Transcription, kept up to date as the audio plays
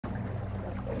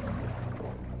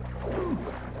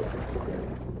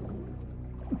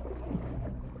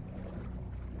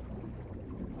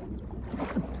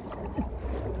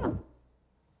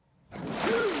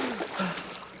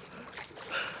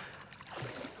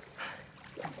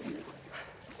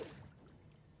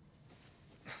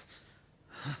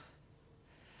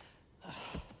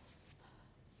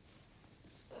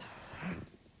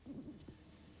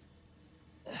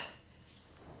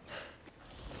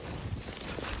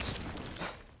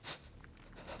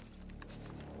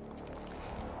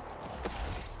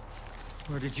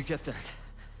Where did you get that?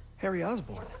 Harry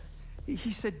Osborn.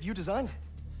 He said you designed it.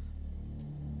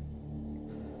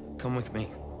 Come with me.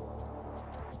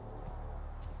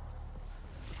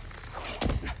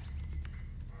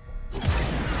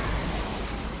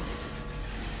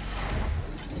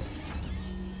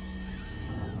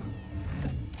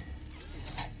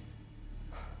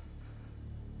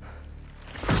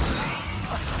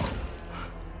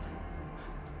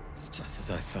 It's just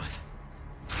as I thought.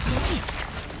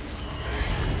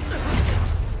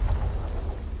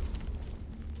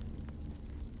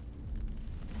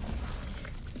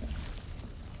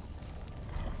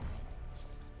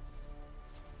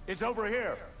 It's over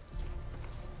here.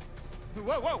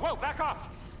 Whoa, whoa, whoa, back off!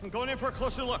 I'm going in for a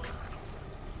closer look.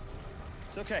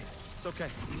 It's okay, it's okay.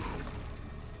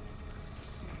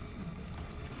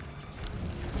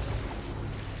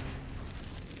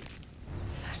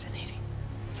 Fascinating.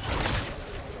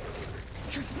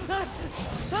 Shoot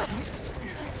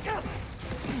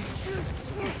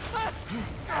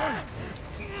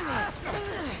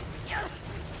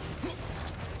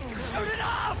it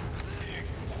off!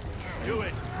 Do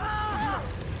it.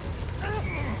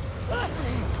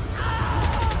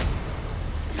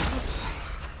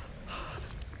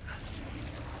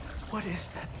 What is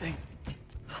that thing?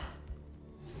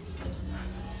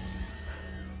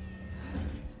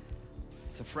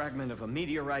 It's a fragment of a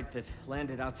meteorite that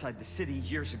landed outside the city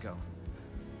years ago.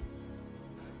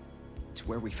 It's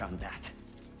where we found that.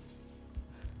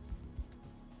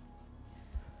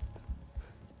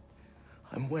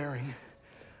 I'm wearing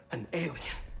an alien.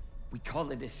 We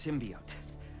call it a symbiote.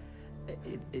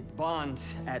 It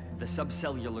bonds at the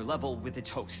subcellular level with its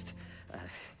host.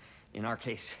 In our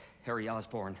case, Harry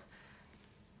Osborn.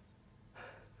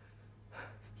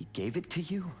 He gave it to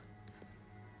you?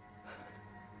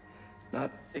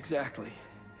 Not exactly.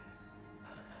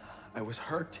 I was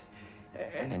hurt,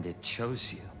 And it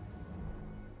chose you.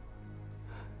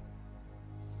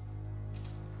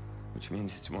 Which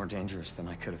means it's more dangerous than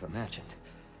I could have imagined.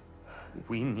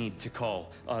 We need to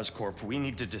call Oscorp. We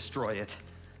need to destroy it.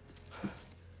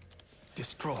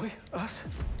 Destroy us?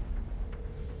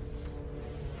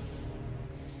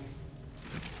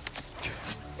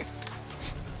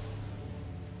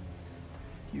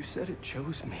 You said it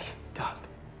chose me, Doc.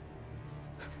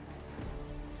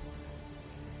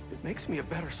 It makes me a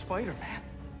better Spider-Man.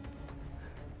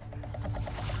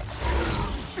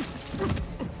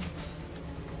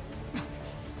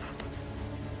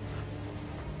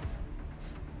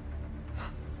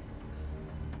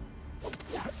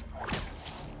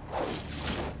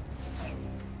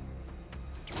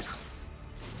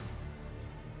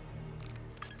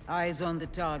 Eyes on the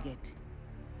target.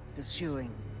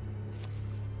 Pursuing.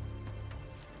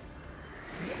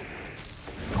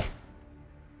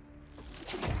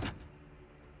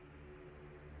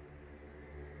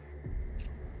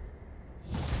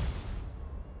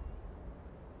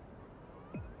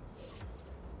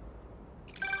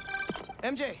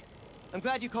 MJ, I'm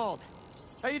glad you called.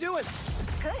 How you doing?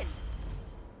 Good.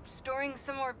 Storing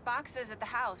some more boxes at the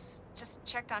house. Just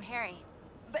checked on Harry.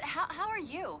 But how are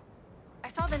you? I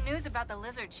saw the news about the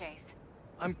lizard chase.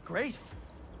 I'm great.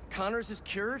 Connors is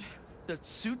cured, the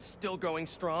suit's still going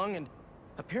strong, and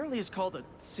apparently is called a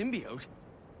symbiote.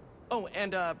 Oh,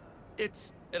 and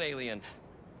it's an alien.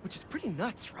 Which is pretty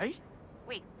nuts, right?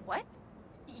 Wait, what?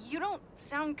 You don't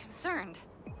sound concerned.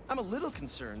 I'm a little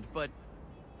concerned, but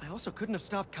I also couldn't have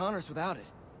stopped Connors without it.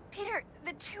 Peter,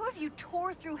 the two of you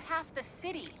tore through half the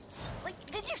city. Like,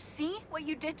 did you see what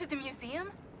you did to the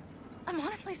museum? I'm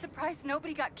honestly surprised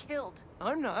nobody got killed.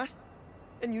 I'm not.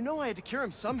 And you know I had to cure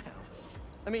him somehow.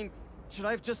 I mean, should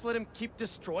I have just let him keep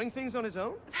destroying things on his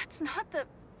own? That's not the...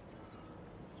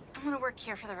 I'm gonna work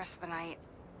here for the rest of the night.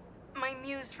 My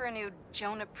muse for a new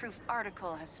Jonah-proof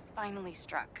article has finally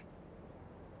struck.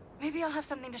 Maybe I'll have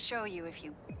something to show you if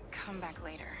you come back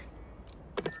later.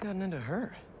 What's gotten into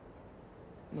her?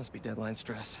 Must be deadline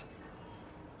stress.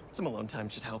 Some alone time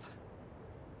should help.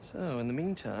 So, in the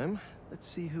meantime, let's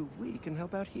see who we can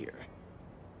help out here.